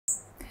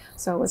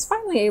So I was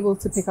finally able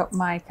to pick up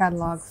my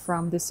catalog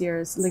from this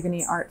year's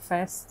Liguanea Art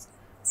Fest.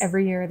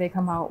 Every year they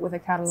come out with a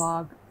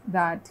catalog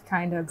that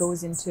kind of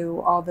goes into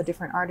all the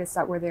different artists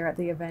that were there at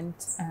the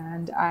event,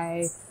 and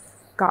I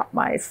got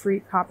my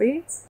free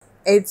copy.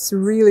 It's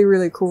really,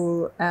 really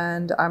cool,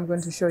 and I'm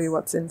going to show you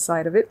what's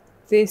inside of it.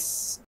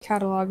 This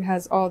catalog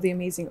has all the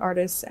amazing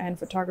artists and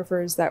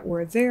photographers that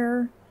were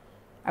there.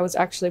 I was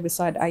actually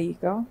beside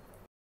Aiko,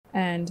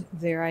 and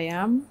there I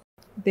am.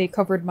 They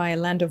covered my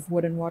Land of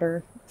Wood and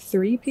Water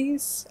 3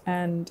 piece,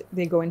 and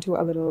they go into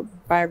a little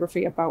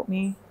biography about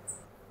me.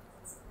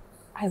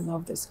 I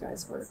love this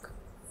guy's work.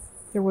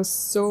 There was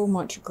so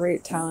much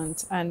great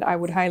talent, and I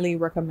would highly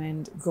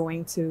recommend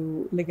going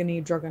to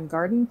Liguanea Drug and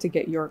Garden to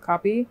get your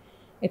copy.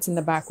 It's in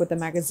the back with the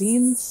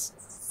magazines.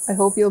 I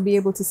hope you'll be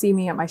able to see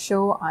me at my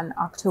show on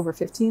October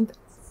 15th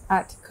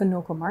at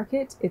Conu'co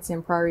Market. It's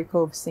in Priory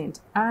Cove, St.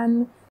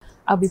 Anne.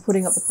 I'll be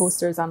putting up the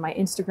posters on my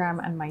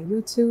Instagram and my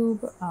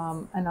YouTube,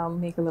 and I'll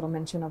make a little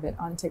mention of it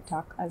on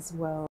TikTok as well.